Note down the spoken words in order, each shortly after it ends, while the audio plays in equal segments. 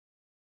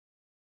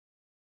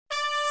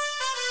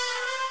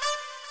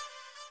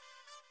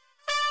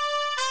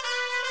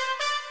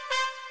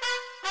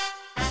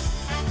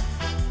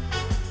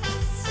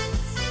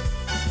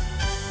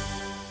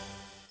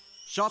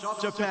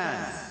Shop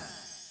Japan.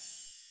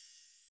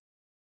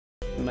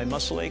 My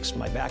muscle aches,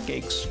 my back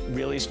aches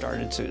really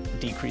started to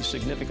decrease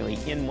significantly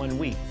in 1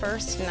 week.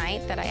 First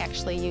night that I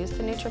actually used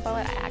the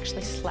Nutribullet, I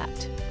actually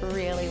slept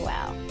really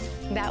well.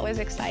 That was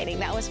exciting.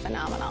 That was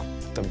phenomenal.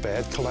 The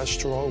bad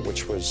cholesterol,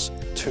 which was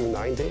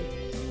 290,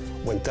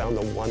 went down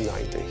to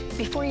 190.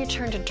 Before you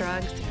turn to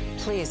drugs,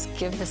 please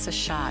give this a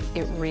shot.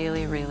 It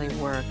really, really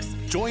works.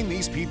 Join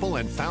these people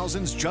and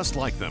thousands just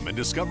like them and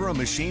discover a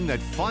machine that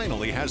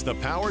finally has the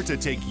power to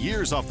take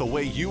years off the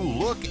way you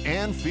look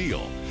and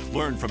feel.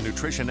 Learn from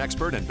nutrition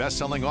expert and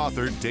best-selling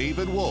author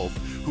David Wolfe,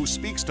 who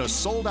speaks to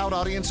sold-out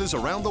audiences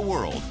around the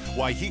world,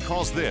 why he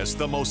calls this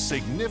the most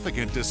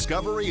significant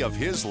discovery of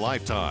his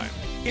lifetime.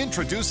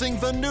 Introducing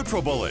the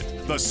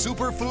Nutribullet, the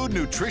superfood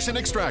nutrition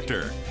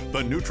extractor.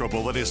 The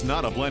Nutribullet is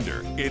not a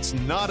blender, it's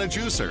not a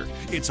juicer.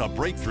 It's a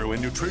breakthrough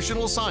in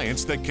nutritional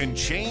science that can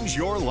change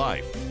your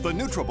life. The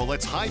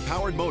Nutribullet's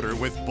high-powered motor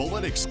with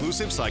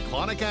bullet-exclusive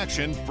cyclonic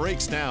action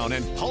breaks down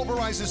and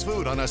pulverizes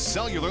food on a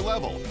cellular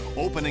level,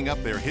 opening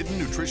up their hidden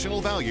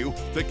nutritional value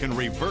that can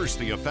reverse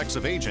the effects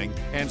of aging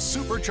and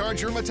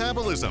supercharge your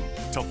metabolism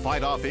to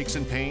fight off aches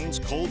and pains,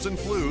 colds and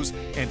flus,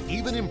 and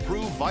even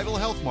improve vital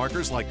health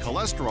markers like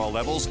cholesterol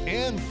levels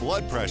and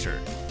blood pressure.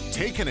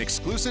 Take an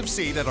exclusive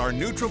seat at our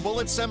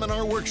Nutribullet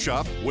seminar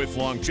workshop with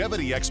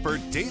longevity expert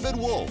David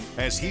Wolfe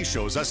as he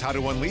shows us how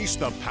to unleash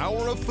the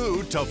power of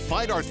food to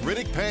fight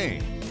arthritic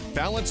pain,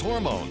 balance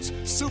hormones,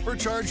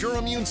 supercharge your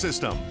immune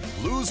system,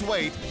 lose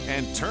weight,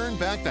 and turn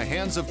back the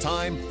hands of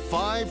time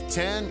 5,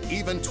 10,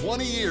 even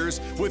 20 years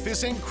with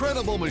this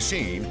incredible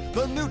machine,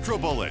 the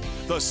Nutribullet,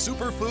 the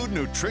superfood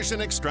nutrition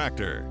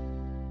extractor.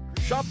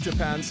 Shop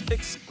Japan's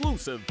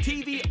exclusive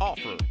TV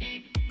offer.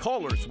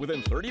 Callers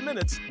within 30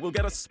 minutes will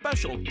get a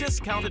special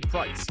discounted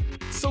price,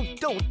 so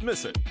don't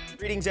miss it.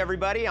 Greetings,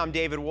 everybody. I'm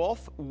David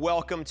Wolfe.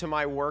 Welcome to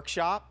my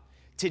workshop.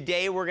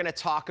 Today, we're going to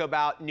talk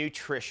about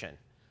nutrition.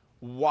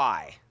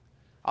 Why?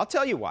 I'll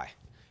tell you why.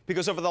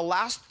 Because over the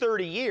last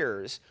 30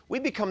 years,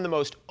 we've become the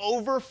most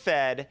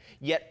overfed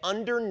yet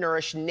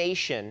undernourished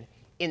nation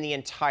in the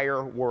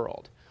entire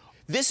world.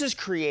 This has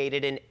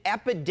created an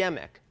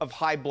epidemic of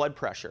high blood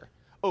pressure,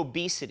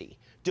 obesity,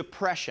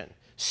 depression,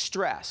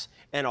 stress,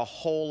 and a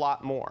whole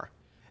lot more.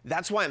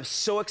 That's why I'm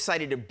so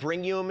excited to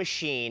bring you a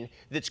machine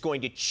that's going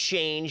to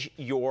change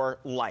your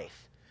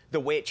life, the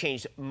way it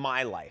changed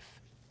my life.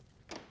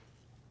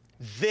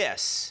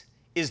 This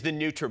is the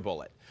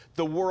Nutribullet,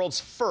 the world's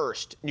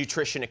first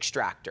nutrition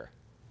extractor.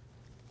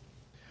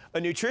 A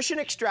nutrition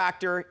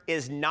extractor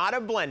is not a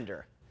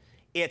blender.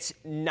 It's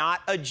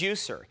not a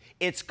juicer.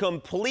 It's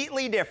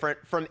completely different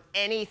from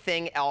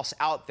anything else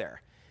out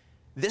there.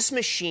 This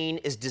machine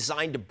is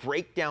designed to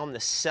break down the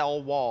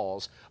cell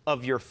walls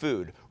of your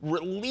food,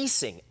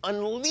 unleashing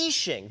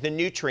the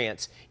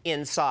nutrients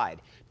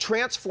inside,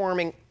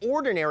 transforming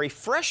ordinary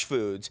fresh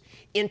foods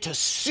into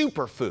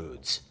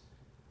superfoods.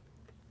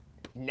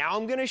 Now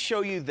I'm going to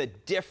show you the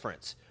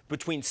difference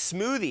between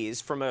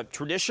smoothies from a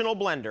traditional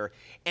blender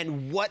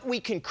and what we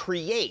can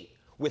create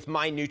with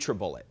my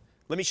Nutribullet.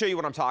 Let me show you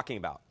what I'm talking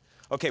about.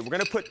 Okay, we're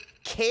going to put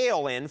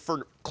kale in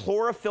for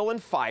chlorophyll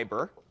and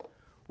fiber.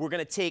 We're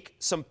going to take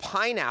some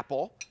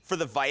pineapple for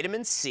the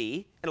vitamin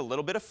C and a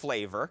little bit of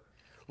flavor.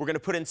 We're going to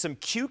put in some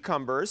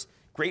cucumbers,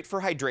 great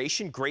for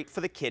hydration, great for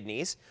the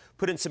kidneys.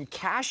 Put in some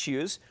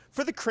cashews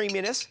for the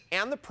creaminess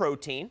and the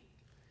protein.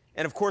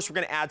 And of course, we're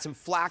going to add some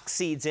flax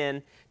seeds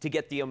in to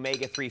get the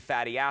omega-3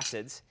 fatty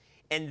acids.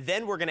 And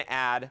then we're going to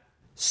add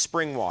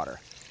spring water.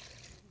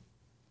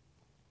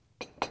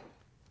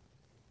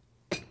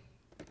 Let's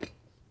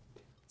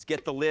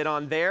get the lid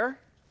on there.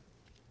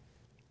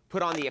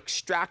 Put on the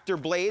extractor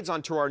blades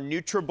onto our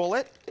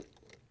Nutribullet.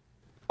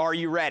 Are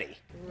you ready?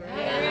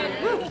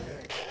 Ready.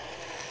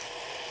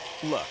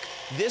 Look,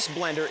 this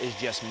blender is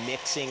just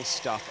mixing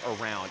stuff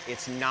around.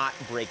 It's not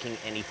breaking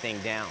anything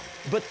down.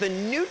 But the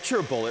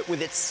Nutribullet,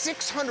 with its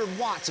 600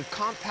 watts of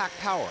compact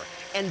power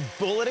and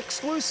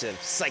bullet-exclusive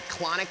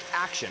cyclonic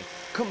action,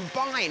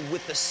 combined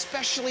with the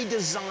specially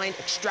designed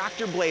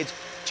extractor blades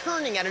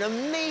turning at an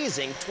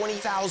amazing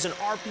 20,000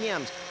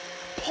 RPMs,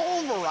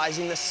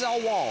 pulverizing the cell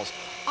walls,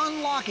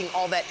 unlocking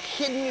all that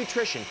hidden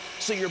nutrition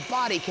so your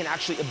body can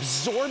actually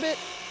absorb it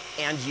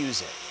and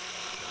use it.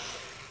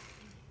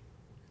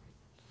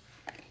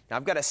 Now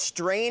I've got a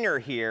strainer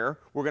here.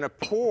 We're going to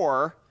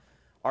pour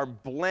our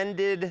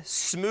blended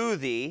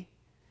smoothie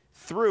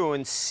through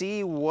and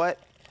see what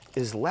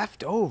is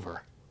left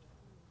over.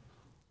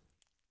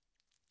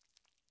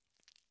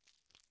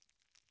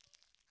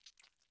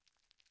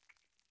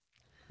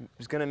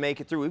 Who's going to make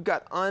it through? We've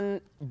got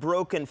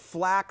unbroken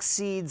flax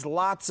seeds,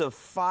 lots of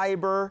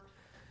fiber.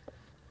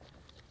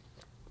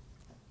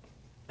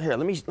 Here,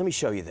 let me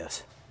show you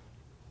this.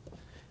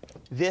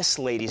 This,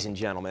 ladies and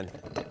gentlemen,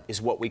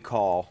 is what we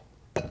call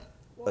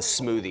a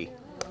smoothie.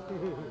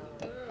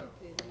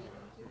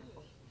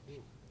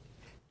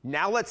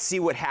 Now let's see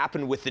what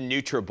happened with the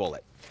Nutribullet.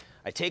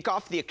 I take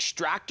off the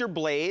extractor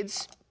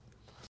blades.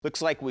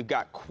 Looks like we've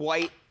got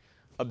quite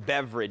a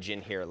beverage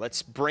in here.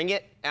 Let's bring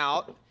it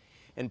out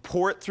and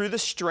pour it through the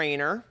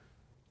strainer.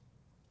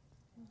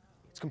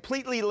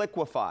 completely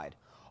liquefied.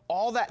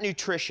 All that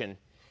nutrition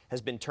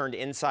has been turned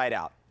inside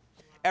out.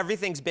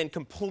 Everything's been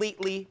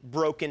completely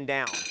broken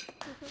down.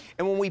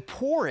 And when we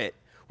pour it,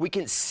 we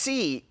can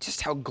see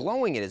just how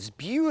glowing it is.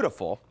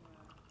 Beautiful.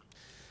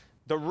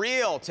 The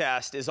real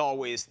test is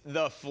always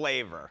the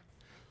flavor.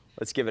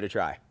 Let's give it a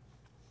try.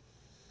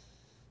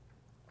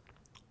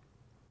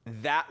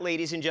 That,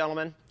 ladies and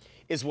gentlemen,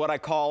 is what I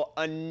call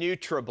a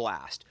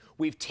Nutriblast.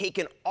 We've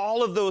taken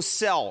all of those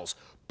cells,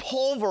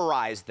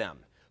 pulverized them,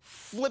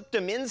 flipped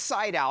them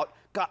inside out,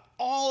 got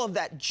all of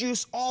that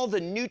juice, all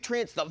the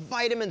nutrients, the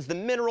vitamins, the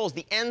minerals,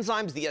 the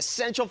enzymes, the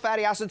essential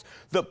fatty acids,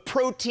 the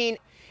protein,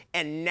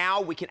 and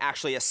now we can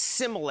actually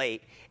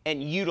assimilate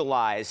and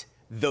utilize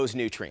those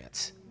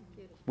nutrients.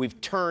 We've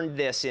turned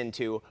this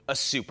into a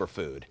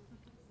superfood.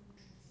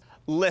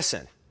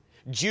 Listen,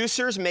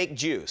 juicers make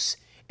juice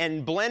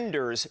and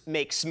blenders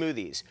make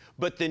smoothies,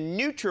 but the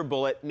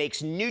Nutribullet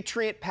makes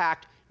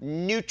nutrient-packed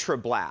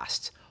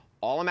Nutriblasts.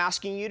 All I'm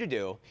asking you to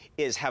do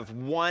is have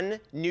one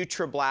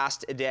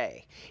Nutriblast a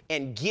day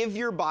and give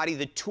your body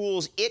the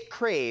tools it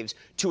craves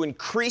to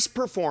increase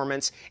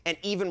performance and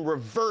even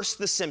reverse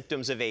the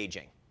symptoms of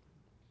aging.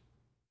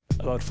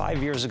 About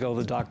 5 years ago,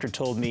 the doctor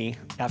told me,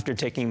 after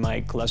taking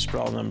my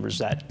cholesterol numbers,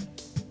 that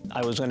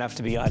I was going to have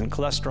to be on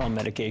cholesterol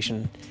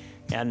medication,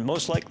 and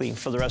most likely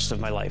for the rest of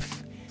my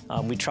life.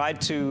 We tried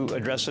to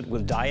address it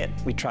with diet,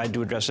 we tried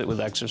to address it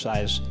with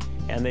exercise,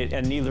 and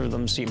neither of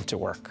them seemed to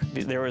work.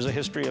 There was a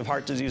history of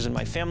heart disease in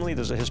my family,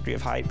 there's a history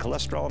of high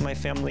cholesterol in my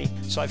family,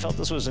 so I felt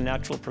this was a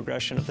natural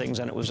progression of things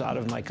and it was out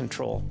of my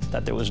control,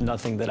 that there was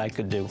nothing that I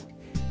could do,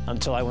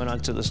 until I went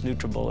onto this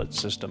Nutribullet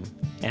system.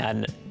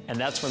 And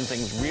that's when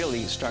things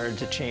really started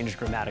to change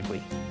dramatically.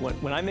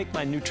 When I make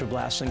my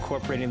Nutriblast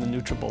incorporating the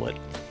Nutribullet,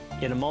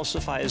 it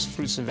emulsifies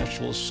fruits and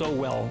vegetables so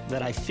well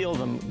that I feel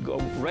them go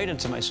right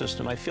into my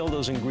system. I feel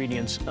those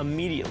ingredients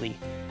immediately.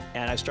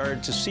 And I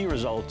started to see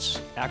results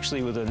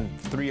actually within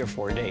 3 or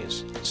 4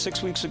 days.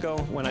 6 weeks ago,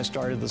 when I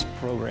started this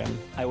program,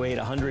 I weighed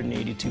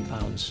 182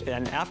 pounds.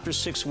 And after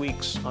 6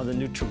 weeks on the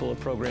Nutribullet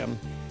program,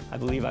 I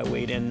believe I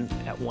weighed in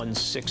at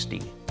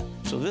 160.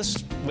 So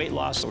this weight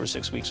loss over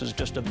 6 weeks is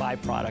just a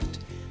byproduct.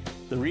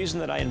 The reason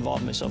that I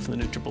involved myself in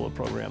the Nutribullet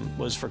program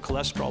was for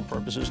cholesterol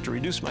purposes, to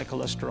reduce my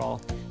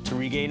cholesterol, to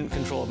regain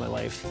control of my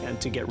life, and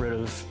to get rid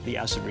of the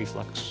acid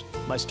reflux.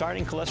 My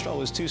starting cholesterol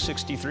was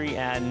 263,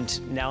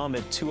 and now I'm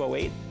at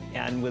 208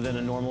 and within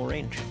a normal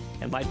range.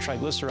 And my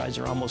triglycerides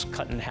are almost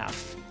cut in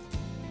half.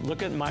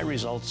 Look at my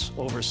results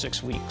over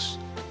 6 weeks.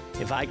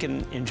 If I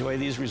can enjoy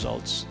these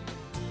results,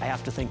 I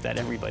have to think that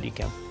everybody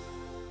can.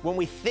 When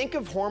we think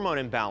of hormone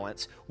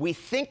imbalance, we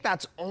think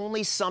that's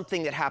only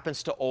something that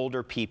happens to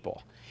older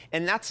people.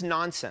 And that's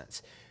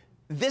nonsense.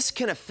 This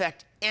can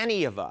affect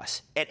any of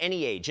us at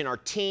any age, in our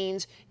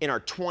teens, in our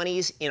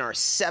 20s, in our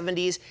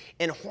 70s.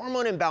 And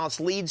hormone imbalance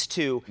leads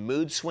to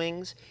mood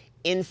swings,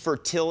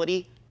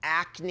 infertility,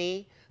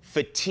 acne,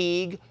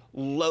 fatigue,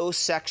 low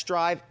sex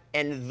drive,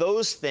 and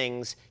those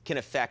things can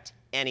affect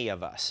any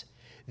of us.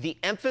 The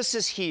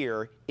emphasis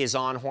here is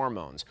on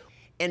hormones.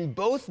 And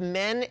both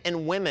men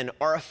and women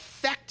are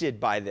affected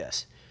by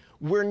this.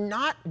 We're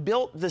not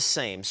built the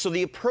same, so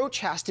the approach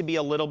has to be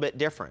a little bit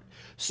different.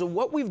 So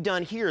what we've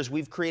done here is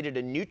we've created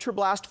a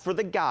Nutriblast for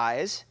the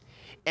guys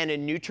and a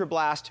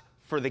Nutriblast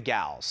for the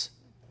gals.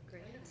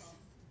 Great.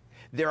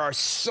 There are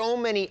so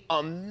many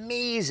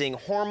amazing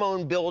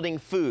hormone-building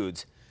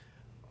foods.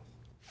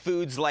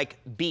 Foods like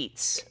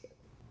beets,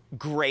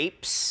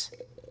 grapes,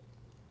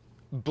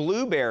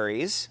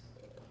 blueberries,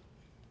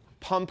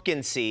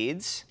 pumpkin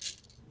seeds,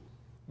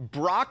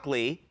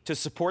 broccoli to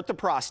support the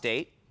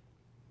prostate,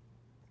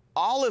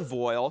 olive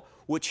oil,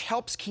 which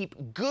helps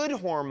keep good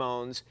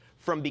hormones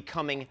from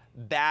becoming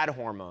bad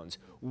hormones.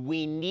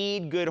 We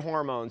need good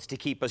hormones to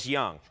keep us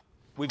young.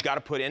 We've got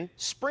to put in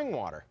spring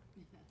water.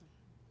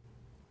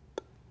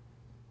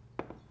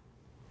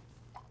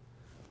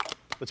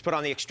 Let's put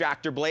on the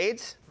extractor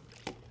blades.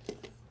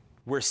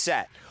 We're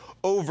set.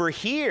 Over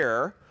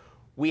here,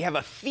 we have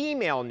a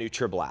female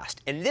Nutriblast,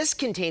 and this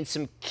contains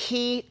some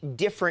key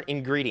different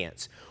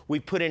ingredients. We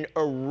put in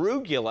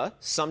arugula,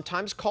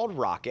 sometimes called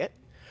rocket.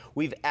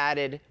 We've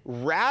added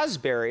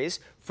raspberries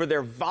for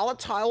their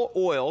volatile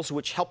oils,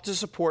 which help to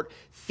support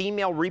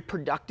female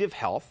reproductive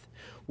health.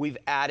 We've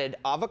added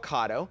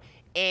avocado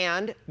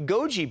and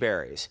goji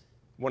berries,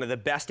 one of the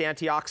best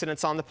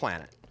antioxidants on the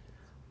planet.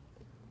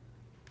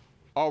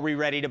 Are we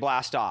ready to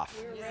blast off?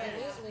 We're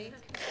ready.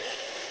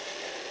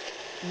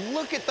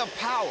 Look at the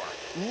power.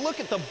 Look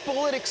at the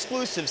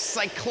bullet-exclusive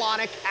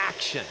cyclonic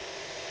action.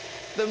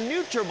 The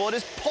Nutribullet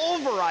is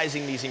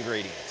pulverizing these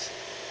ingredients.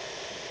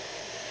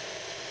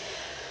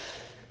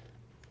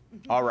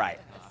 All right,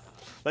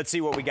 let's see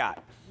what we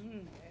got.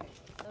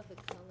 Love the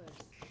colors.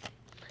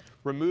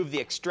 Remove the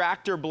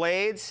extractor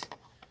blades.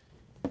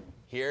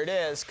 Here it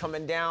is,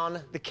 coming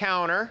down the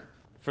counter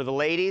for the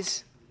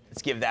ladies.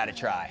 Let's give that a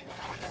try.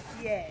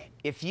 Yeah.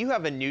 If you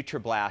have a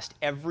Nutriblast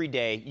every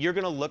day, you're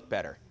gonna look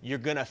better. You're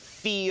gonna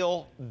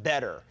feel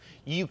better.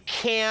 You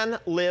can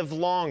live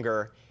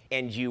longer,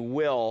 and you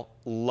will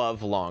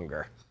love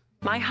longer.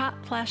 My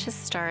hot flashes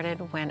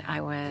started when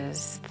I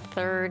was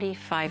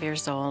 35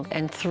 years old,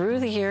 and through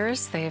the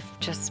years, they've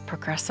just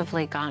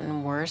progressively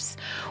gotten worse,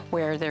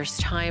 where there's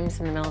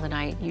times in the middle of the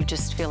night you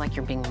just feel like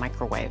you're being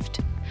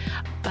microwaved.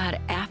 But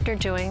after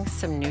doing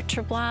some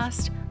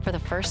Nutribullet for the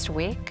first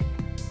week,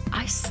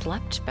 I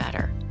slept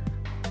better.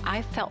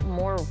 I felt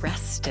more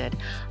rested.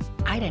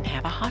 I didn't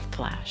have a hot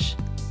flash.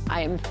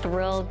 I am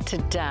thrilled to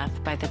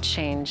death by the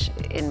change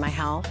in my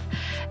health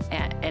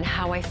and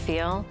how I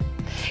feel.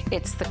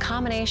 It's the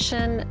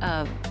combination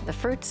of the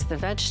fruits, the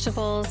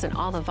vegetables, and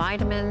all the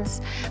vitamins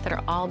that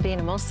are all being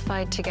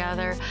emulsified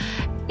together.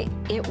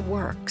 It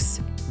works.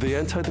 The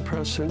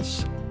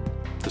antidepressants,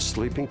 the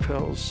sleeping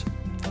pills,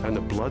 and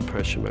the blood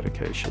pressure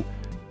medication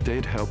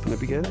did help in the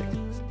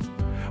beginning.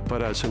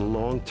 But as in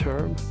long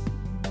term,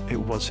 it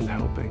wasn't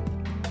helping.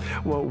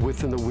 Well,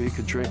 within a week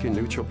of drinking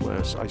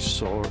Nutribullet, I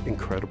saw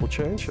incredible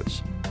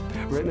changes.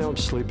 Right now I'm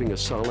sleeping a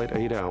solid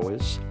 8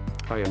 hours.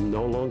 I am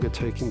no longer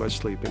taking my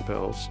sleeping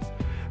pills,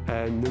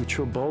 and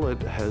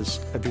Nutribullet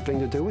has everything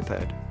to do with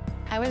that.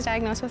 I was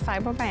diagnosed with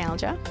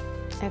fibromyalgia.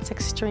 It's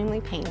extremely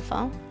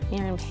painful.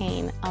 You're in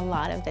pain a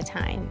lot of the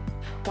time.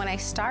 When I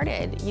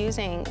started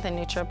using the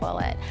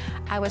Nutribullet,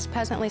 I was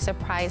pleasantly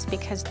surprised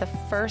because the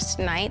first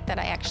night that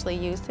I actually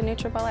used the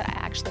Nutribullet, I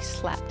actually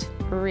slept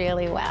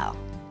really well.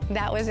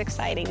 That was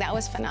exciting. That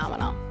was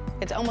phenomenal.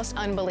 It's almost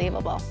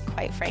unbelievable,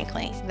 quite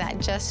frankly, that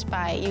just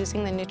by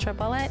using the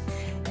Nutribullet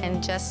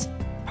and just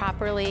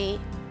properly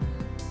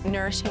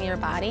nourishing your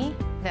body,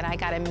 that I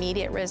got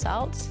immediate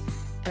results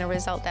and a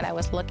result that I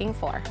was looking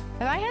for.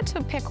 If I had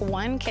to pick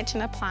one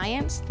kitchen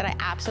appliance that I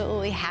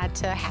absolutely had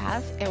to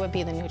have, it would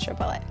be the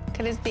Nutribullet.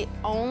 It is the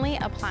only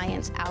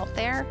appliance out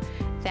there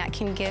that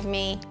can give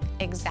me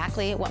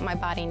exactly what my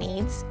body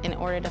needs in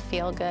order to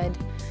feel good,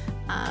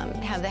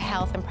 have the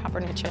health and proper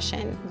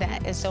nutrition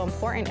that is so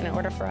important in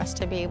order for us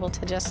to be able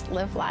to just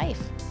live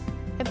life.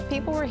 If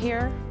people were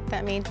here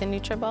that made the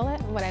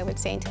Nutribullet, what I would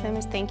say to them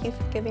is thank you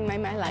for giving my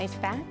life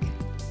back.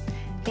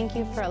 Thank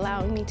you for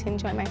allowing me to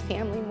enjoy my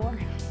family more.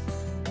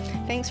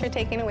 Thanks for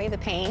taking away the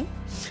pain.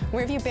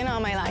 Where have you been all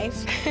my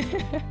life?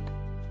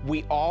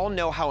 We all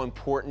know how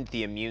important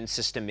the immune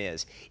system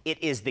is.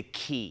 It is the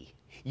key.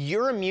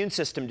 Your immune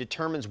system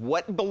determines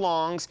what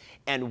belongs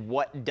and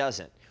what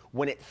doesn't.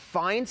 When it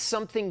finds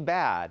something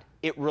bad,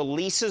 it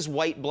releases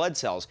white blood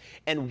cells,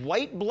 and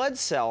white blood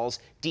cells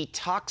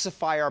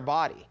detoxify our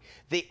body.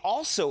 They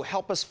also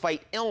help us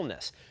fight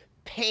illness,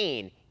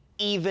 pain,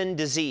 even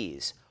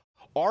disease.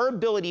 Our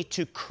ability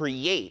to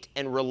create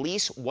and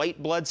release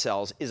white blood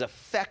cells is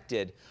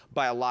affected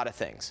by a lot of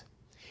things.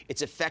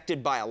 It's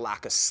affected by a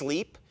lack of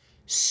sleep,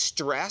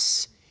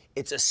 stress.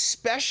 It's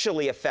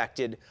especially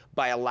affected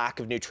by a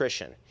lack of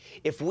nutrition.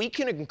 If we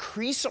can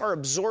increase our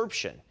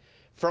absorption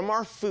from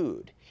our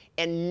food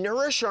and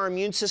nourish our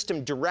immune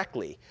system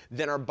directly,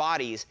 then our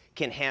bodies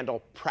can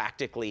handle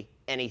practically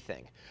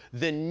anything.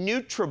 The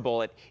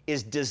Nutribullet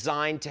is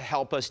designed to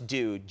help us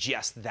do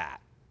just that.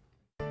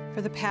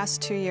 For the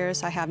past 2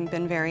 years, I haven't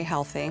been very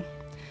healthy.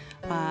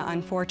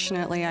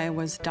 Unfortunately, I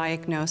was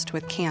diagnosed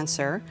with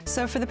cancer.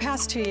 So for the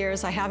past 2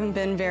 years, I haven't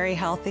been very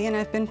healthy, and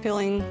I've been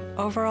feeling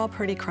overall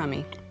pretty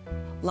crummy.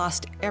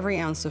 Lost every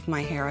ounce of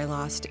my hair. I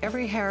lost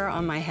every hair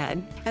on my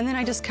head. And then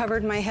I just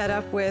covered my head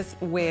up with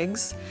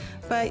wigs.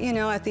 But, you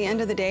know, at the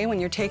end of the day, when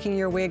you're taking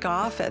your wig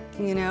off,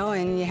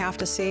 and you have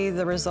to see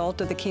the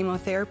result of the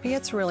chemotherapy,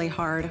 it's really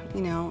hard,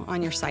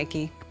 on your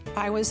psyche.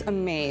 I was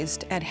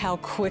amazed at how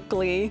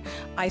quickly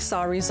I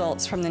saw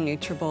results from the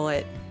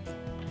Nutribullet.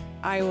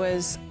 I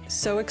was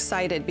so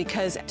excited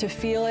because to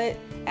feel it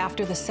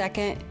after the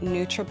second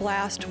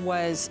Nutribullet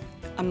was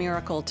a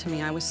miracle to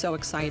me. I was so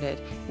excited.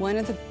 One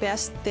of the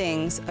best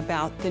things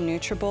about the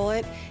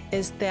Nutribullet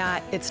is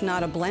that it's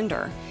not a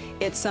blender.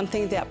 It's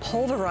something that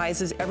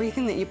pulverizes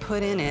everything that you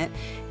put in it,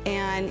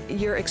 and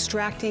you're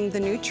extracting the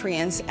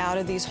nutrients out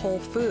of these whole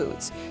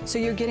foods. So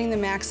you're getting the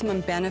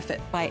maximum benefit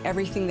by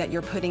everything that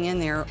you're putting in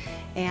there.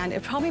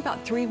 And probably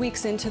about 3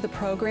 weeks into the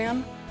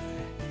program,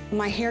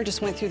 my hair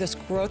just went through this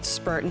growth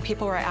spurt, and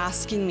people were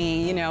asking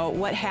me,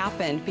 what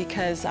happened,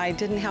 because I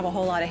didn't have a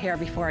whole lot of hair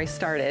before I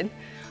started.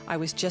 I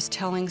was just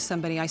telling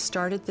somebody I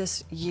started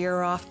this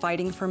year off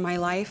fighting for my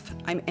life.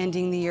 I'm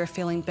ending the year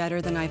feeling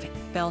better than I've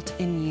felt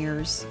in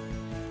years.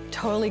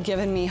 Totally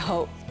given me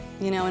hope,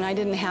 and I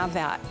didn't have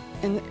that.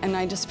 And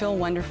I just feel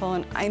wonderful,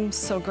 and I'm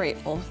so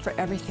grateful for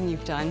everything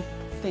you've done.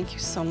 Thank you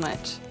so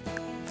much.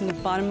 From the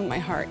bottom of my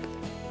heart.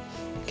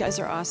 You guys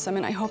are awesome,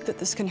 and I hope that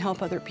this can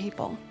help other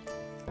people.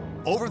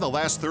 Over the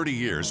last 30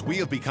 years, we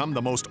have become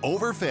the most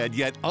overfed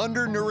yet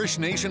undernourished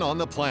nation on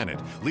the planet,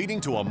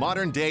 leading to a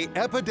modern-day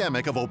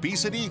epidemic of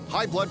obesity,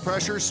 high blood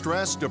pressure,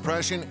 stress,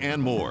 depression,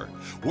 and more.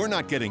 We're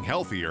not getting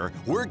healthier,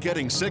 we're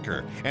getting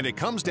sicker, and it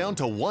comes down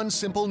to one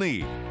simple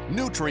need: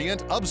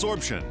 nutrient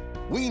absorption.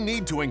 We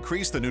need to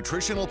increase the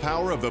nutritional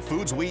power of the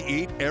foods we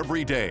eat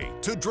every day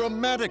to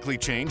dramatically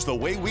change the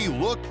way we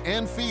look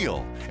and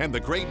feel. And the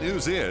great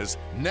news is,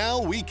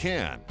 now we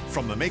can.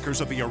 From the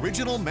makers of the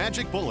original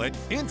Magic Bullet,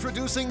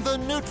 introducing the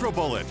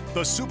Nutribullet, the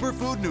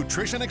superfood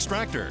nutrition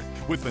extractor.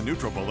 With the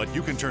Nutribullet,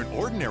 you can turn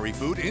ordinary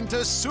food into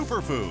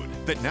superfood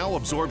that now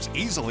absorbs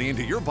easily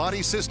into your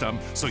body's system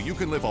so you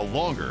can live a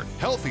longer,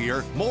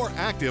 healthier, more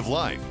active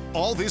life.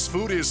 All this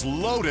food is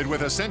loaded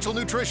with essential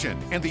nutrition,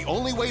 and the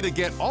only way to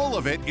get all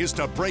of it is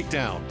to break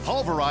down,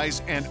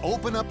 pulverize, and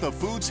open up the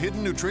food's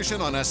hidden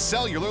nutrition on a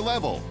cellular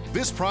level.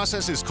 This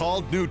process is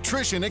called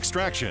nutrition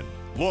extraction.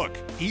 Look,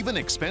 even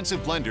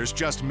expensive blenders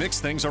just mix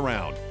things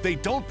around. They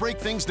don't break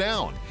things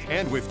down.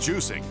 And with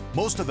juicing,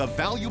 most of the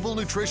valuable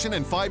nutrition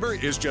and fiber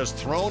is just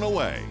thrown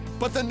away.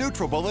 But the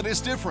Nutribullet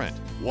is different.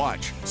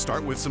 Watch.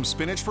 Start with some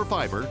spinach for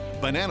fiber,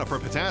 banana for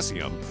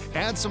potassium,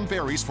 add some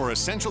berries for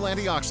essential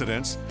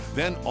antioxidants,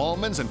 then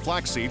almonds and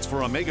flax seeds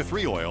for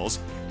omega-3 oils,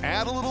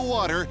 add a little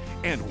water,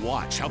 and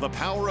watch how the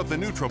power of the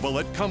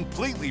Nutribullet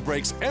completely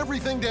breaks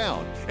everything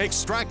down,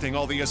 extracting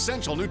all the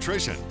essential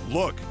nutrition.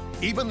 Look.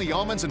 Even the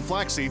almonds and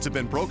flax seeds have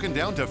been broken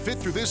down to fit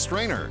through this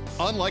strainer,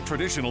 unlike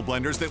traditional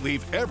blenders that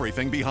leave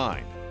everything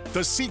behind.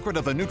 The secret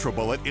of the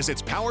Nutribullet is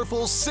its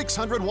powerful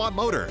 600-watt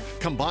motor,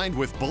 combined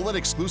with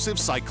bullet-exclusive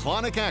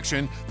cyclonic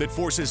action that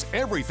forces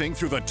everything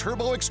through the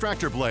turbo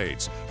extractor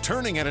blades,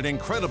 turning at an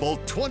incredible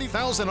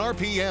 20,000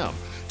 RPM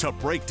to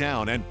break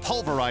down and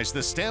pulverize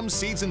the stems,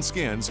 seeds, and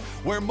skins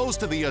where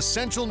most of the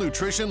essential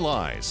nutrition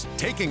lies,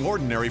 taking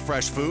ordinary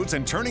fresh foods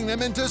and turning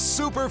them into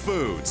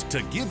superfoods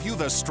to give you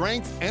the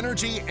strength,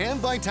 energy, and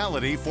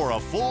vitality for a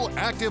full,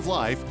 active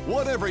life,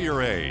 whatever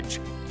your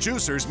age.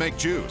 Juicers make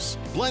juice,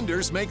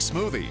 blenders make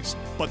smoothies,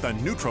 but the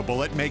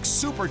Nutribullet makes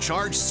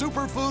supercharged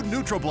superfood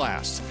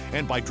Nutriblasts.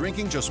 And by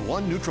drinking just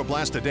one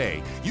Nutriblast a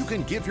day, you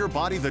can give your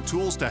body the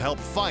tools to help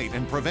fight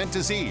and prevent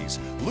disease,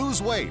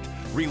 lose weight,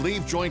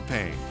 relieve joint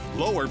pain,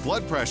 lower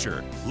blood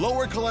pressure,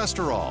 lower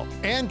cholesterol,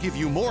 and give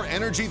you more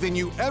energy than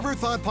you ever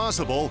thought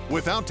possible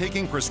without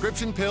taking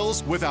prescription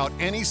pills without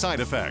any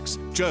side effects.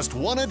 Just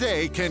one a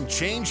day can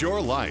change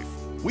your life.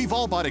 We've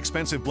all bought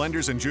expensive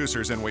blenders and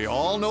juicers, and we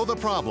all know the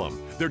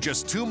problem. They're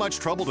just too much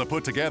trouble to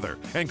put together,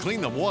 and clean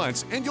them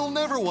once, and you'll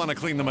never want to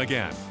clean them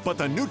again. But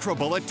the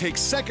Nutribullet takes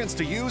seconds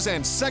to use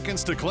and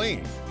seconds to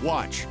clean.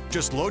 Watch.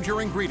 Just load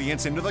your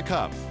ingredients into the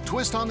cup,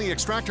 twist on the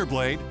extractor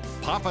blade,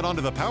 pop it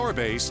onto the power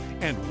base,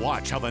 and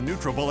watch how the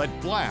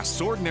Nutribullet blasts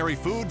ordinary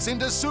foods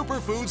into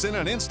superfoods in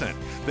an instant.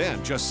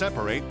 Then just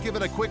separate, give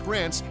it a quick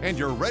rinse, and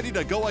you're ready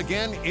to go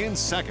again in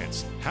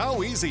seconds.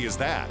 How easy is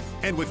that?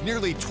 And with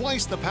nearly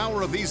twice the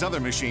power of these other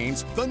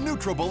machines, the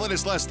Nutribullet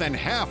is less than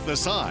half the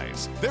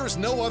size. There's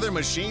no other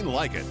machine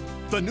like it.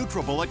 The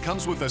Nutribullet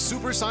comes with a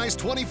supersized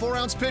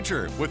 24-ounce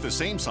pitcher with the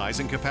same size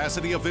and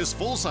capacity of this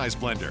full-size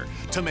blender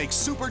to make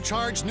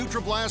supercharged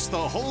Nutriblasts the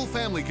whole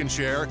family can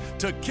share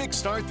to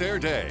kickstart their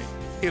day.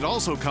 It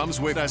also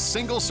comes with a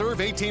single-serve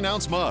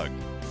 18-ounce mug,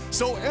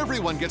 so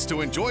everyone gets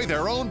to enjoy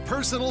their own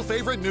personal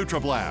favorite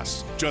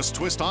Nutriblast. Just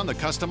twist on the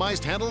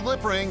customized handle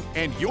lip ring,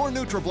 and your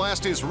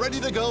Nutriblast is ready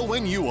to go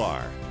when you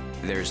are.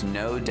 There's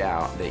no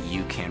doubt that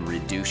you can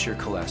reduce your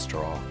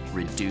cholesterol,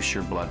 reduce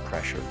your blood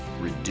pressure,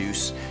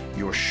 reduce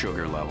your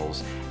sugar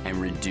levels, and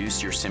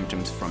reduce your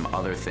symptoms from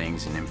other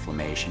things and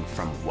inflammation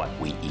from what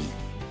we eat.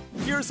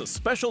 Here's a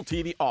special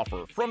TV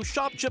offer from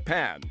Shop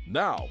Japan.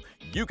 Now,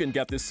 you can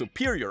get this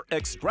superior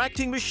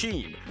extracting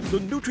machine, the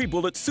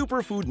Nutribullet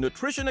Superfood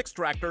Nutrition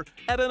Extractor,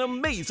 at an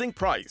amazing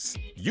price.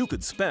 You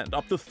could spend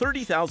up to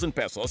 30,000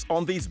 pesos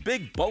on these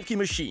big bulky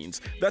machines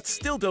that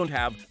still don't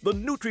have the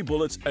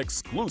Nutribullet's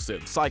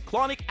exclusive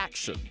cyclonic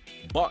action.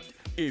 But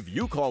if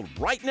you call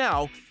right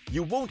now,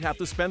 you won't have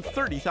to spend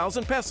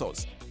 30,000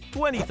 pesos,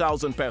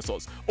 20,000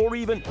 pesos, or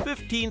even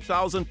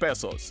 15,000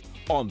 pesos.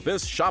 On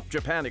this Shop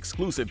Japan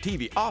exclusive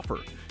TV offer,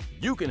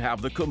 you can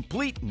have the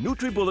complete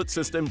Nutribullet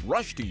system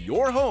rushed to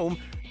your home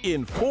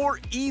in 4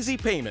 easy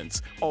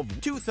payments of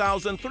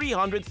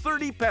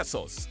 2,330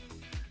 pesos.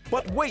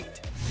 But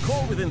wait!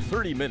 Call within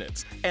 30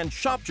 minutes and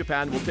Shop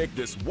Japan will take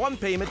this one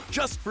payment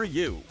just for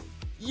you.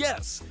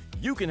 Yes!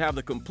 You can have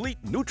the complete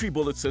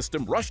Nutribullet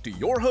system rushed to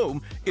your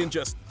home in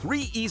just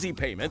 3 easy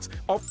payments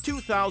of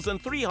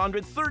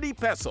 2,330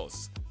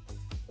 pesos.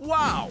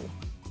 Wow!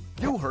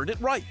 You heard it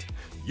right.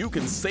 You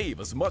can save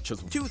as much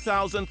as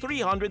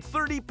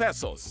 2,330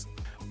 pesos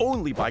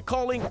only by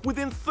calling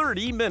within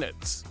 30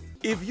 minutes.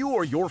 If you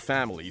or your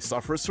family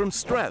suffers from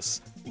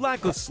stress,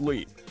 lack of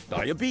sleep,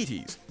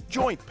 diabetes,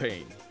 joint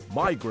pain,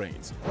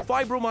 migraines,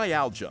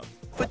 fibromyalgia,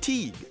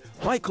 fatigue,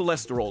 high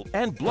cholesterol,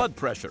 and blood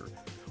pressure,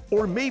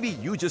 or maybe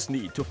you just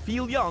need to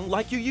feel young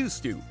like you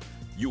used to,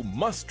 you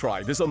must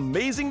try this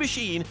amazing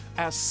machine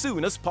as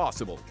soon as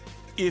possible.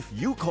 If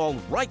you call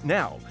right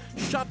now,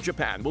 Shop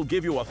Japan will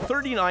give you a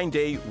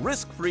 39-day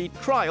risk-free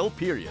trial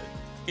period.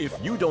 If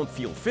you don't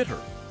feel fitter,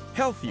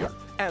 healthier,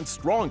 and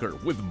stronger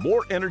with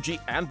more energy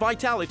and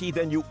vitality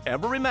than you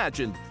ever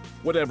imagined,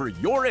 whatever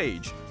your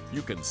age,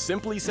 you can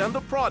simply send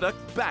the product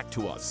back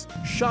to us.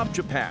 Shop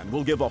Japan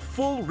will give a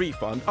full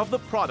refund of the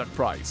product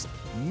price.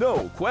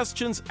 No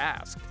questions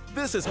asked.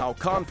 This is how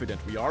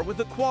confident we are with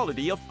the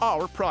quality of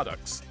our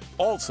products.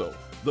 Also,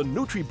 the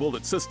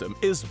Nutribullet system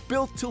is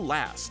built to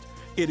last.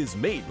 It is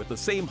made with the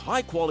same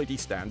high-quality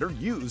standard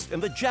used in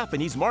the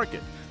Japanese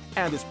market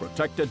and is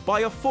protected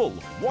by a full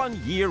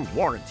 1-year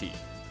warranty.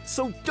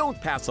 So don't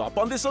pass up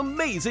on this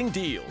amazing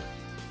deal.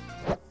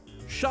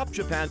 Shop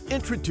Japan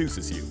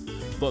introduces you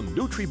the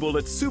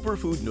Nutribullet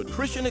Superfood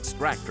Nutrition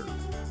Extractor,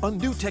 a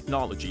new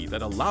technology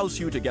that allows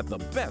you to get the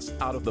best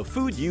out of the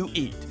food you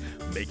eat,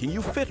 making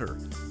you fitter,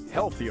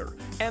 healthier,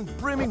 and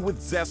brimming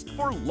with zest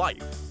for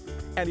life.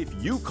 And if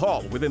you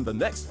call within the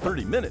next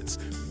 30 minutes,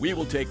 we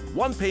will take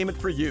one payment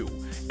for you,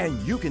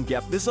 and you can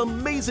get this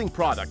amazing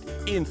product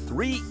in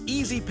 3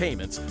 easy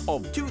payments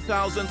of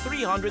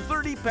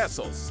 2,330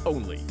 pesos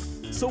only.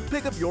 So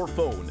pick up your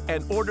phone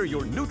and order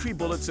your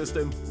Nutribullet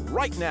system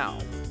right now.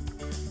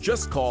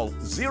 Just call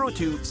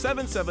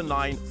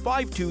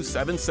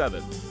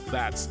 02-779-5277.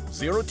 That's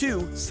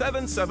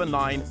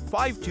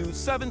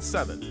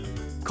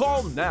 02-779-5277.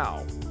 Call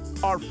now.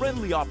 Our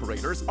friendly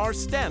operators are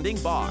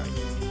standing by.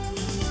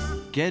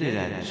 Get it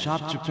at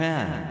Shop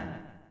Japan.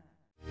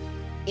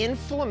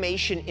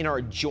 Inflammation in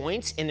our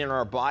joints and in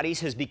our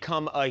bodies has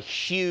become a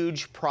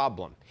huge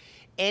problem.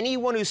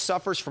 Anyone who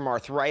suffers from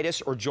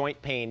arthritis or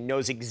joint pain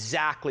knows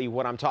exactly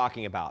what I'm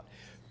talking about.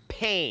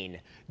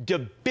 Pain,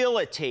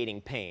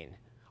 debilitating pain.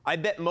 I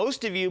bet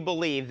most of you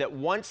believe that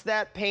once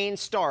that pain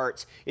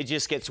starts, it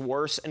just gets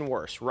worse and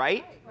worse,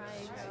 right?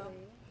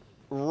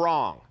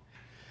 Wrong.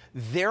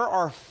 There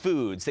are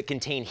foods that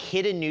contain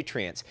hidden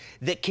nutrients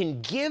that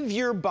can give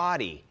your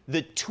body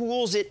the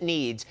tools it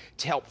needs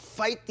to help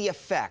fight the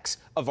effects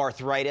of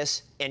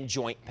arthritis and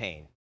joint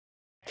pain.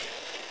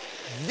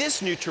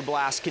 This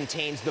Nutriblast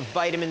contains the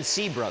vitamin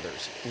C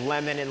brothers,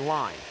 lemon and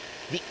lime,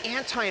 the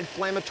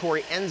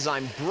anti-inflammatory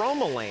enzyme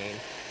bromelain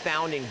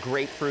found in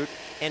grapefruit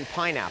and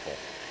pineapple,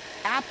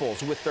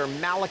 apples with their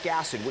malic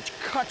acid, which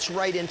cuts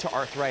right into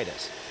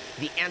arthritis,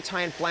 the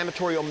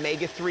anti-inflammatory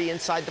omega-3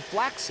 inside the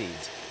flax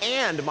seeds,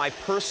 and my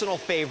personal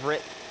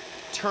favorite,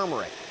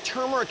 turmeric.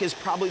 Turmeric is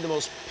probably the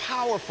most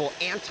powerful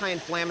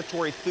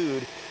anti-inflammatory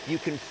food you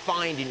can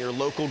find in your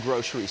local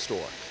grocery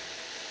store.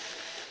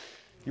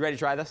 You ready to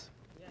try this?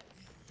 Yes.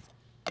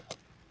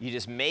 You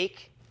just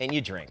make and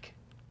you drink.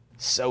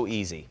 So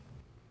easy.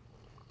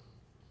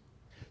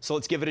 So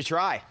let's give it a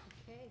try.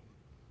 Okay.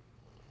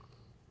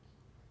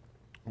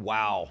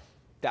 Wow,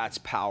 that's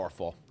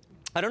powerful.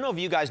 I don't know if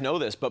you guys know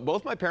this, but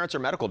both my parents are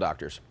medical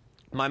doctors.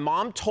 My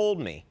mom told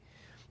me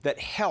that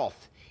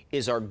health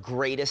is our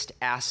greatest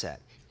asset.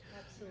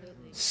 Absolutely.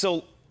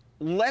 So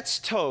let's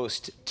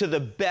toast to the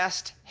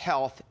best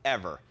health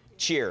ever.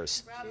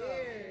 Cheers.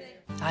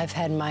 Cheers. I've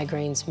had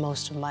migraines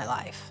most of my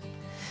life,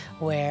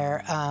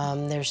 where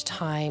there's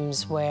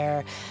times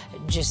where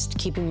just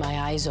keeping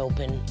my eyes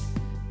open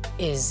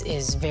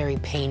is very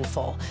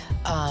painful.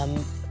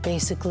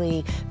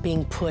 Basically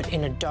being put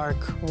in a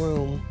dark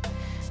room,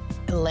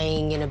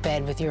 laying in a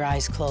bed with your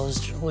eyes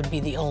closed would be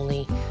the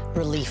only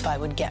relief I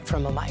would get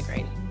from a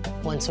migraine.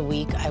 Once a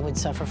week, I would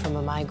suffer from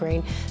a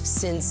migraine.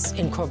 Since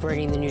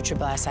incorporating the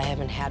Nutriblast, I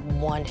haven't had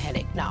one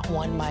headache, not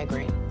one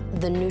migraine.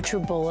 The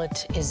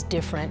Nutribullet is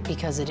different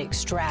because it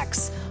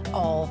extracts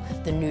all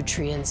the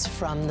nutrients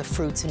from the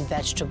fruits and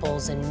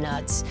vegetables and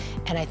nuts,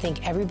 and I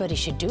think everybody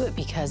should do it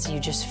because you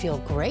just feel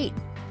great.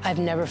 I've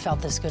never felt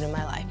this good in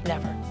my life,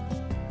 never,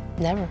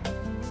 never.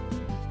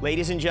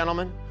 Ladies and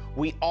gentlemen,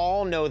 we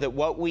all know that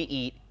what we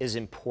eat is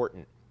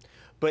important,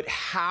 but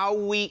how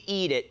we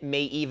eat it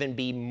may even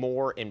be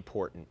more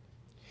important.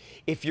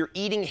 If you're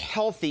eating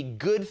healthy,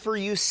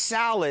 good-for-you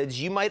salads,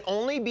 you might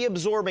only be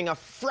absorbing a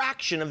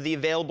fraction of the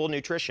available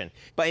nutrition.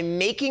 By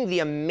making the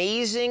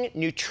amazing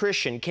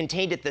nutrition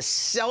contained at the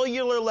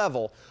cellular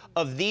level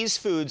of these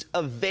foods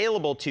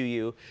available to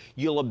you,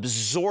 you'll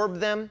absorb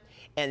them,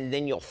 and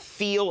then you'll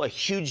feel a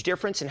huge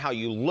difference in how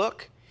you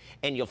look,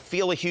 and you'll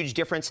feel a huge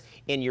difference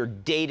in your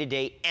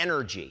day-to-day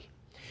energy.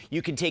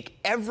 You can take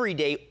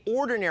everyday,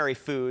 ordinary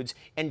foods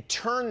and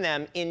turn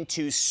them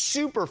into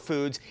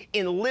superfoods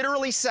in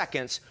literally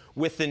seconds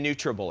with the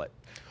Nutribullet.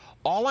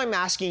 All I'm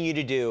asking you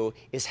to do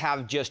is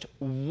have just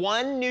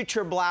one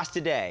Nutriblast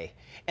a day,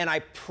 and I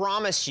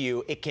promise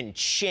you it can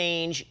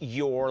change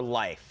your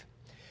life.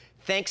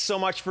 Thanks so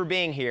much for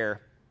being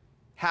here.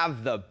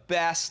 Have the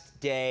best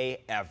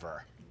day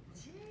ever.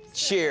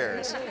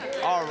 Cheers.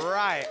 All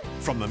right.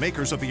 From the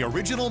makers of the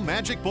original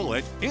Magic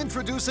Bullet,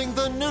 introducing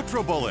the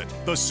Nutribullet,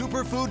 the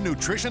superfood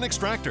nutrition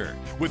extractor.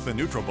 With the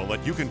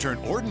Nutribullet, you can turn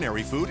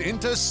ordinary food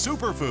into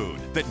superfood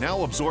that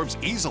now absorbs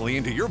easily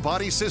into your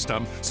body's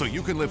system so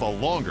you can live a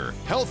longer,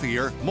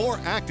 healthier, more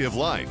active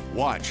life.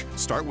 Watch.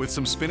 Start with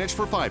some spinach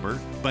for fiber,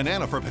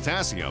 banana for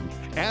potassium,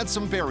 add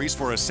some berries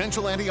for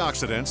essential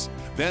antioxidants,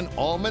 then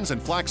almonds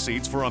and flax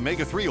seeds for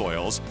omega-3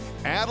 oils,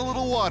 add a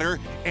little water,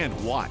 and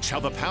watch how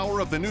the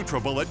power of the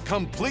Nutribullet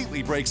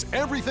completely breaks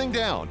everything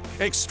down,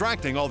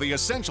 extracting all the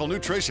essential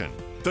nutrition.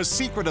 The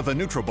secret of the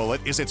Nutribullet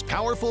is its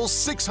powerful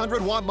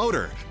 600-watt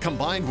motor,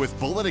 combined with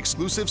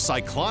bullet-exclusive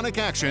cyclonic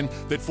action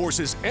that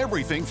forces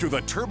everything through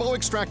the turbo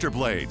extractor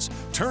blades,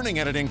 turning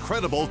at an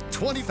incredible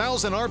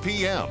 20,000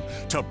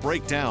 RPM to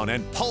break down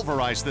and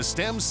pulverize the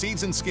stems,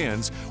 seeds, and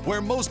skins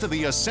where most of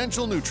the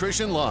essential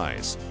nutrition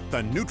lies.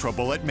 The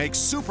Nutribullet makes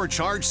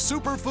supercharged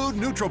superfood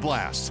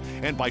Nutriblasts,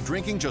 and by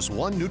drinking just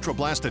one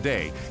Nutriblast a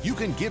day, you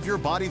can give your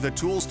body the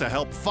tools to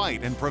help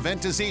fight and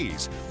prevent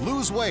disease,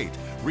 lose weight,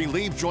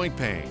 relieve joint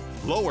pain,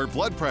 lower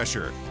blood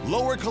pressure,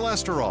 lower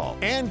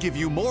cholesterol, and give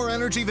you more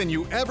energy than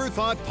you ever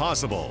thought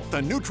possible.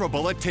 The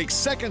Nutribullet takes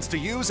seconds to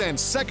use and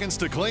seconds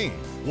to clean.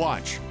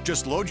 Watch.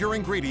 Just load your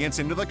ingredients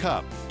into the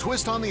cup,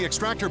 twist on the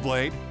extractor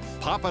blade,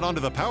 pop it onto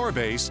the power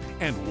base,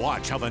 and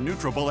watch how the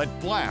Nutribullet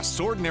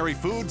blasts ordinary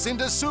foods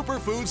into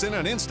superfoods in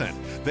an instant.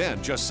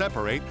 Then just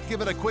separate,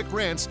 give it a quick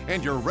rinse,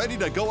 and you're ready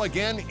to go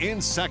again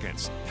in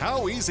seconds.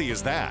 How easy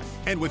is that?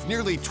 And with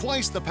nearly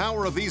twice the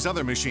power of these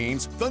other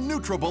machines, the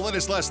Nutribullet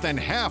is less than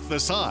half the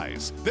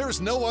size.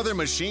 There's no other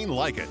machine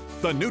like it.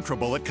 The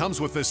Nutribullet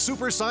comes with the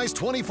supersized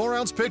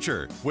 24-ounce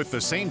pitcher, with the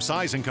same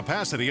size and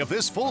capacity of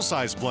this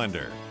full-size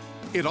blender.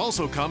 It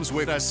also comes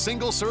with a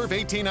single-serve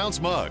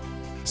 18-ounce mug,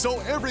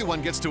 so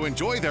everyone gets to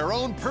enjoy their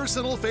own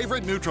personal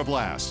favorite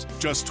Nutriblast.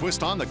 Just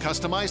twist on the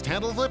customized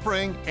handle lip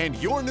ring, and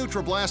your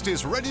Nutriblast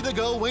is ready to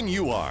go when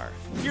you are.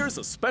 Here's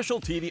a special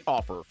TV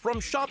offer from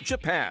Shop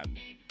Japan.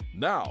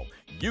 Now,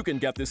 you can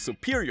get this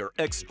superior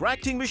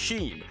extracting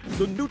machine,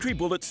 the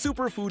Nutribullet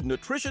Superfood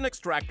Nutrition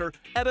Extractor,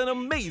 at an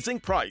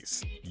amazing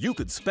price. You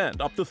could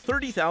spend up to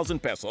 30,000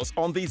 pesos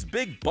on these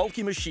big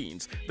bulky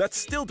machines that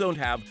still don't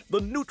have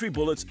the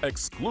Nutribullet's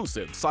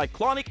exclusive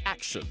cyclonic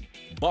action.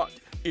 But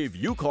if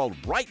you call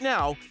right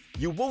now,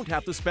 you won't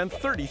have to spend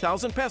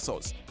 30,000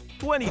 pesos,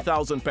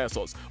 20,000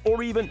 pesos,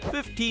 or even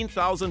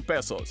 15,000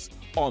 pesos.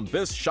 On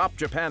this Shop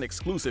Japan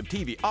exclusive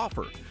TV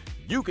offer,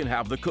 you can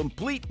have the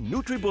complete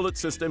Nutribullet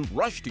system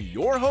rushed to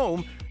your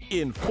home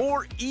in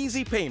 4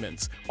 easy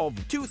payments of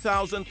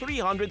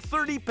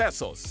 2,330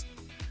 pesos.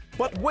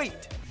 But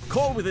wait!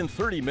 Call within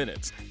 30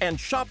 minutes and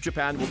Shop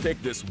Japan will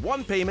take this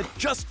one payment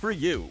just for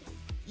you.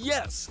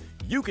 Yes!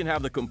 You can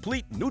have the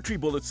complete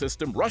Nutribullet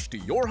system rushed to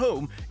your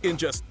home in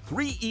just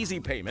 3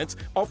 easy payments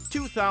of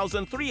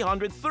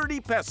 2,330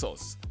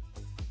 pesos.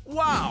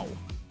 Wow!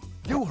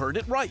 You heard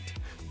it right.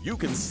 You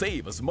can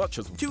save as much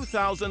as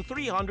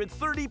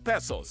 2,330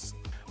 pesos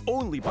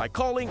only by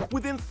calling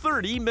within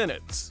 30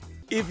 minutes.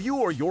 If you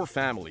or your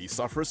family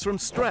suffers from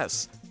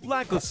stress,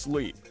 lack of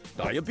sleep,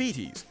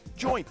 diabetes,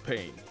 joint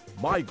pain,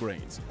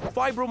 migraines,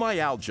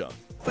 fibromyalgia,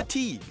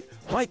 fatigue,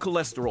 high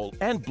cholesterol,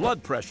 and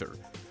blood pressure,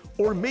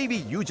 or maybe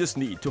you just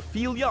need to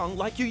feel young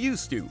like you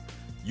used to,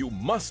 you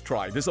must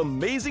try this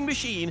amazing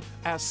machine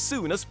as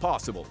soon as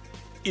possible.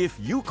 If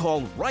you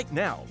call right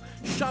now,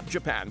 Shop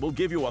Japan will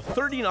give you a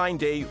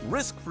 39-day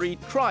risk-free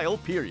trial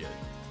period.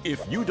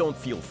 If you don't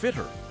feel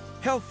fitter,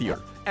 healthier,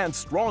 and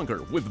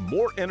stronger with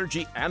more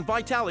energy and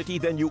vitality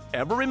than you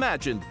ever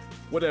imagined,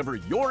 whatever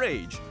your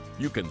age,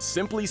 you can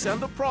simply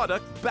send the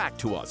product back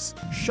to us.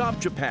 Shop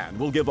Japan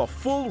will give a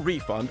full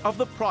refund of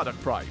the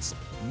product price.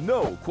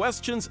 No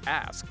questions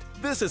asked.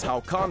 This is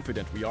how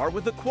confident we are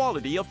with the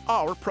quality of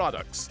our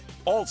products.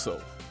 Also,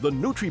 the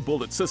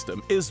Nutribullet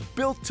system is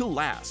built to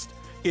last.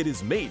 It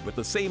is made with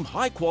the same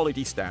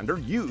high-quality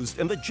standard used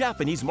in the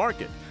Japanese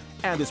market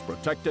and is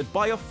protected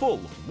by a full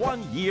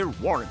 1-year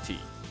warranty.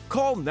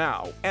 Call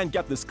now and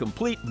get this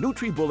complete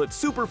Nutribullet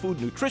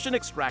Superfood Nutrition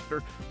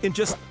Extractor in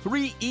just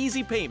 3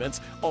 easy payments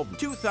of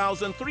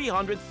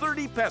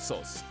 2,330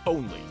 pesos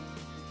only.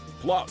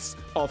 Plus,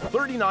 a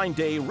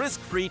 39-day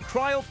risk-free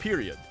trial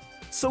period.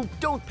 So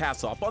don't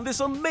pass up on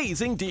this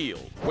amazing deal.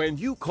 When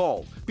you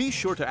call, be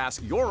sure to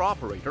ask your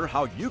operator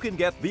how you can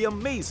get the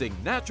amazing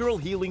Natural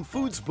Healing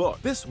Foods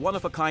book. This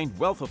one-of-a-kind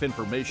wealth of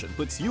information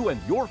puts you and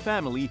your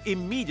family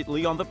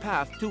immediately on the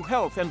path to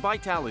health and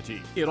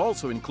vitality. It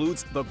also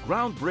includes the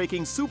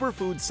groundbreaking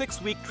Superfood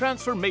 6-week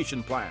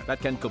transformation plan that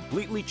can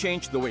completely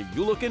change the way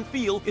you look and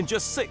feel in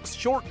just 6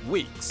 short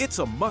weeks. It's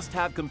a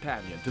must-have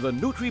companion to the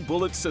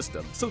Nutribullet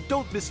system, so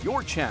don't miss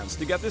your chance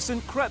to get this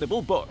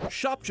incredible book.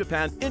 Shop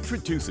Japan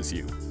introduces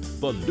you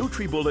the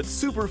Nutribullet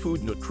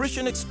Superfood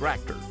Nutrition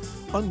Extractor,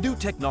 a new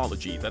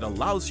technology that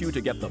allows you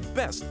to get the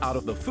best out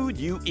of the food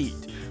you eat,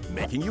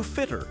 making you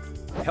fitter,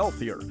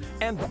 healthier,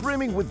 and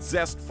brimming with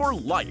zest for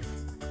life.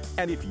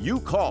 And if you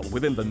call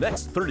within the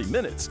next 30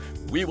 minutes,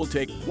 we will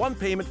take one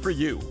payment for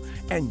you,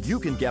 and you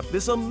can get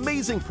this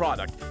amazing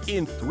product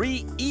in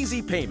 3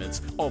 easy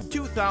payments of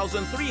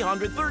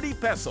 2,330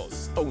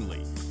 pesos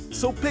only.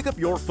 So pick up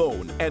your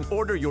phone and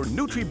order your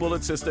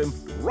Nutribullet system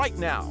right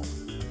now.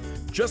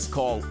 Just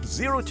call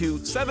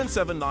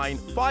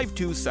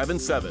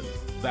 02-779-5277.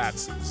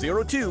 That's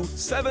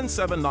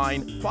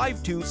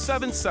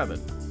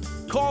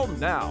 02-779-5277. Call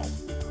now.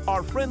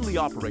 Our friendly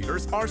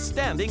operators are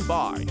standing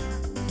by.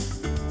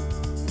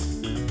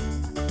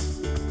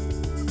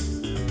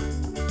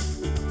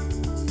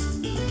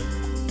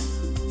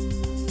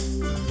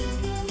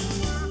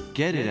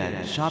 Get it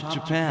at Shop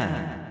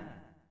Japan.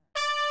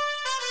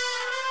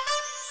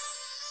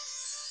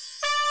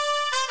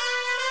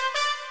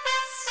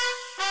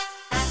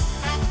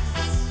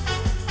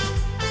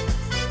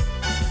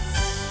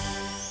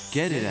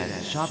 Get it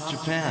at Shop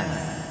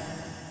Japan.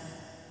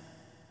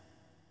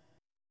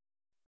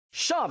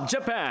 Shop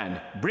Japan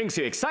brings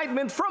you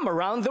excitement from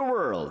around the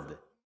world.